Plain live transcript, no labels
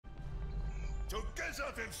Together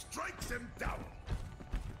then strike them down.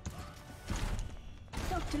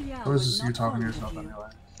 Or is this you talking to yourself anyway?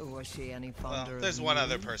 Was she any fonder There's of one you?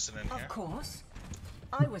 other person in here. Of course.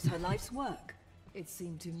 I was her life's work. It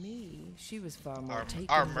seemed to me she was far more taken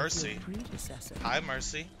Our with Mercy. your predecessor. Hi,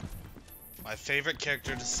 Mercy. My favorite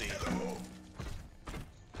character to see. 5,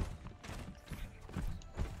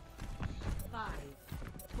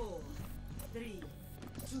 4, 3,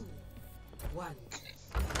 2, 1.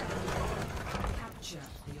 Capture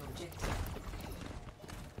the objective.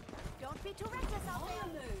 Don't be too reckless out there.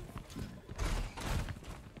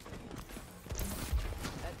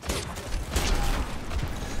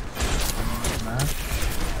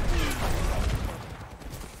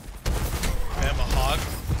 We have a hog.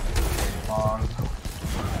 Hog.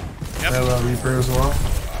 Yep. They have a Reaper as well.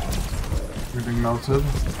 You're being melted.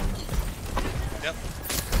 Yep.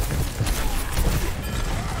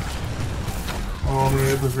 Oh, I'm gonna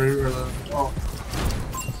get the Reaper. Oh.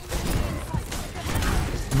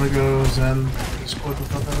 I'm gonna go Zen. Split the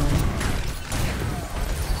fuck out of him.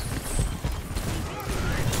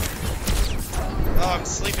 Oh, I'm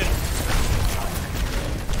sleeping.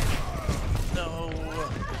 No.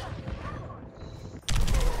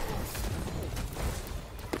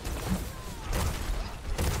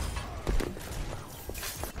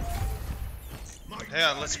 Hang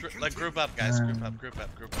on, let's group up, guys. Group up.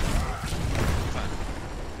 Fine.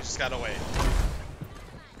 We just gotta wait.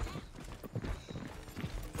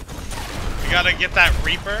 We gotta get that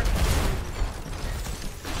Reaper.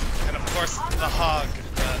 And of course the hog.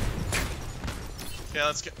 Okay,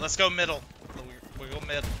 let's go middle. We go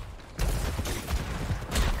mid.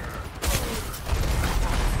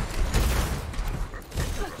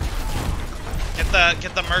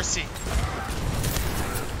 Get the Mercy.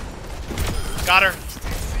 Got her.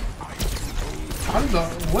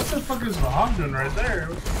 What the fuck is the hog doing right there?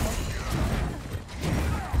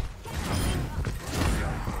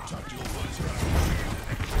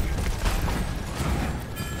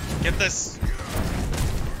 Get this.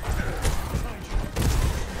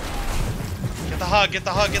 Get the hog.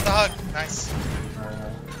 Nice.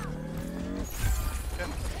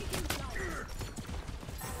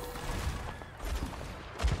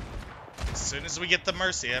 As soon as we get the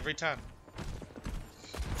Mercy, every time.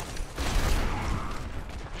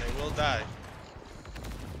 They will die.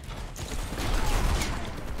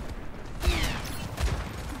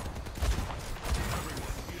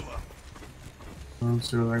 Let's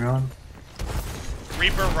see where they're going.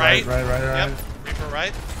 Reaper right. Right. Yep. Reaper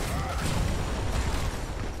right.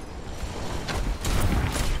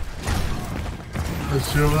 There's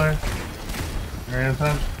two over there. They're in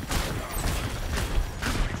time.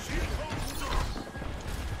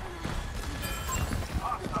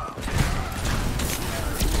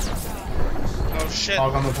 Oh shit.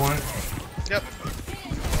 Hog on the point. Yep.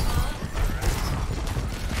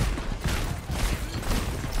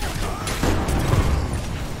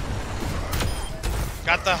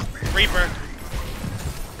 Got the Reaper.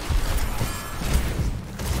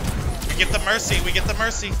 We get the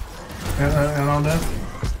Mercy. And on them.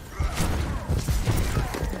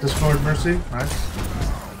 Discord Mercy. Nice.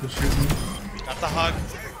 Good shooting. Got the hog.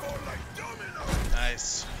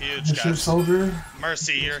 Nice. Huge, Good shoot, guys. soldier.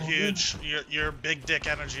 Mercy, you're huge. You're big dick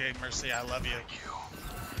energy, Mercy. I love you.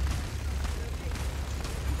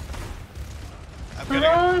 I'm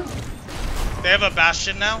gonna... They have a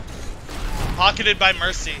Bastion now. Pocketed by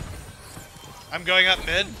Mercy. I'm going up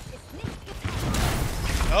mid.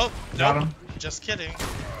 Oh, Got nope. him. Just kidding.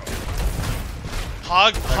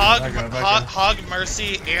 Hog,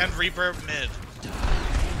 Mercy, and Reaper mid.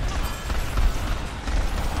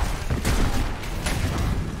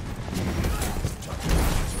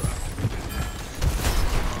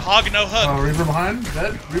 Hog, no hook. Oh, Reaper behind.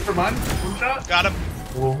 Dead. Reaper behind. One shot. Got him.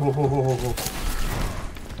 Whoa.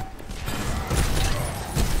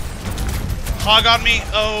 Hog on me.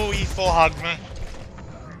 Oh, he full hogged me.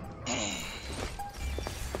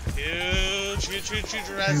 Huge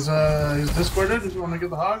res. He's discorded. Does you want to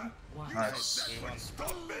get the hog? Nice.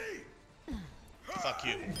 Fuck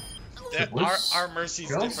you. Our Mercy's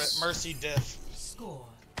Kills? different. Mercy diff. Score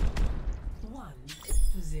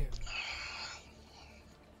 1-0.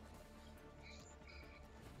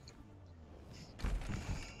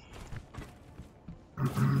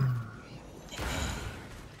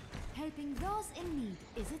 Helping those in need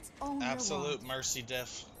is its own Absolute reward. Mercy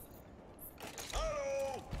diff.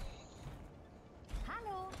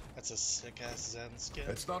 Hello. That's a sick ass Zen skin.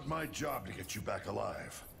 It's not my job to get you back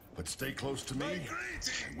alive, but stay close to me,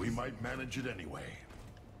 and we might manage it anyway.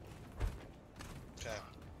 Okay.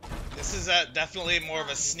 This is definitely more of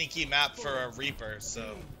a sneaky map for a Reaper,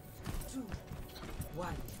 so 2,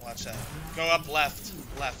 1. Watch that. Go up left.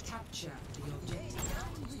 Left. Capture the objective.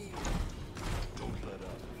 Don't let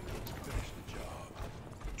up. Finish the job.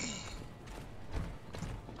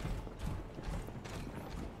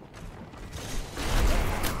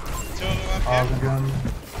 Two of them up Hog here. again.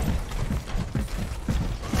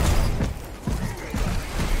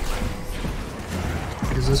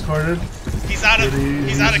 He's discorded. He's out of. Did he He's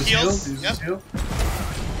use out of his heals. Use his Yep. heal?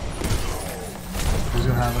 He's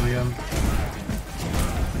gonna have it again.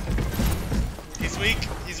 He's weak.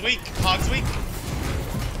 He's weak. Hog's weak.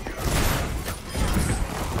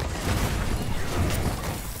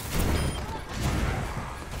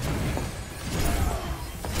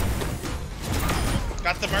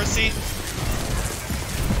 Got the mercy.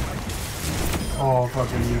 Oh,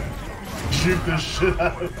 fucking you. Shoot the shit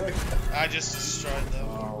out of that guy. I just destroyed them.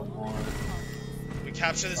 Oh, boy. We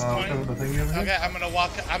capture this Okay, point. the thing over here? Okay, I'm gonna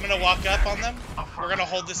walk up on them. We're gonna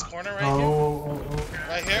hold this corner right here. Oh.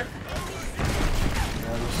 Right here.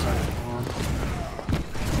 Yeah, the second one.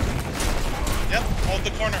 Yep. Hold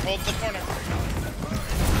the corner. Hold the corner.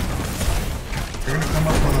 They're gonna come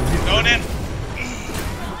up on the lead. Going in.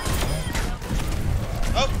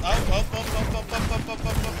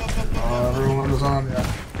 Oh. Everyone was on,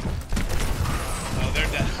 yeah. Oh, they're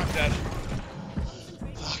dead. I'm dead.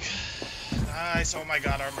 Fuck. Nice. Oh my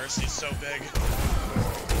god, our mercy's so big.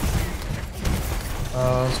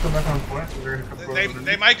 Let's go back on point. We're gonna come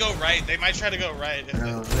They might go right. They might try to go right. If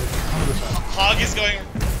Yeah, Hog is going.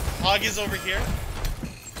 Hog is over here.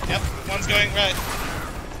 Yep. One's going right.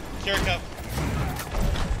 Cure cup.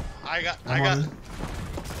 I got.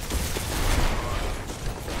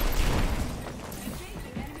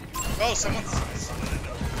 Oh, someone's.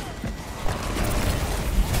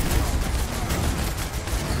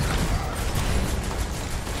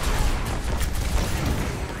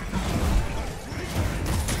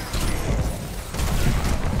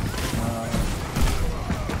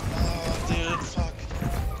 Oh, dude, fuck.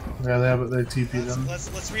 Yeah, they TP them.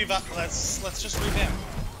 Let's revive. Let's just revamp.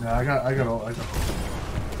 Yeah, I got all. Fine.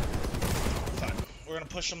 We're gonna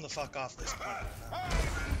push them the fuck off this point.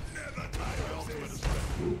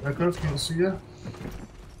 Echo, can you see ya?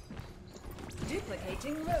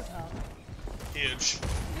 Duplicating rotor. Huge.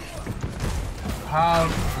 How?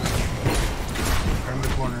 Turn the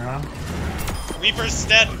corner, huh? Reaper's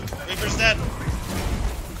dead. Reaper's dead.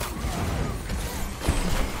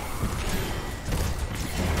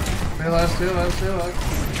 Stay alive.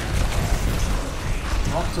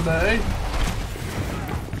 Not today.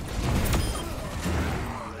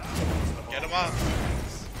 Get him off.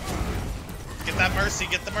 Get that mercy.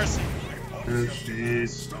 Get the mercy. Good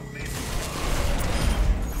shit.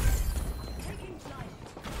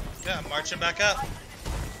 Yeah, I'm marching back up.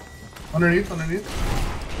 Underneath. Underneath?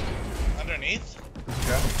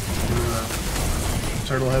 Okay.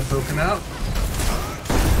 Turtle head poking out.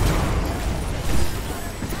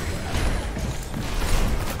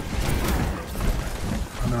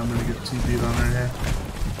 I know I'm gonna get TP'd on right here.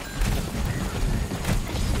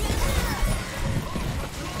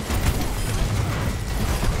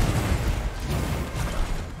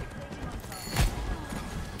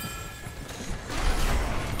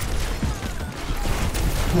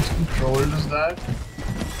 This controller just died?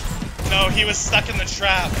 No, he was stuck in the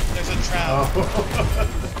trap. There's a trap. Oh.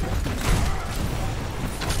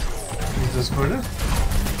 He's discorded?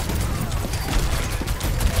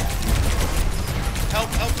 Help.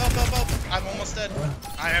 I'm almost dead.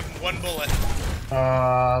 I have one bullet.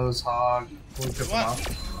 This hog. We'll get him off.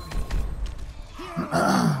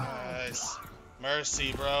 Nice.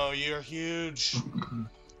 Mercy, bro. You're huge.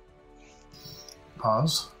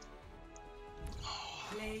 Pause.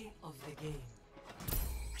 Play of the game.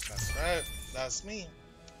 That's right. That's me.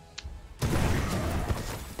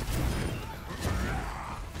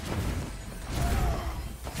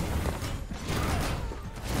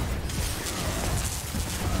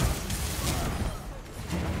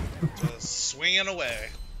 Just swinging away.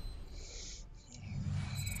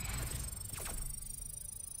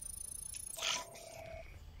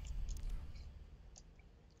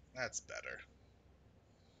 That's better.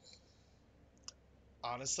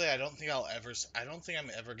 Honestly, I don't think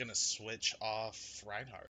I'm ever gonna switch off Reinhardt.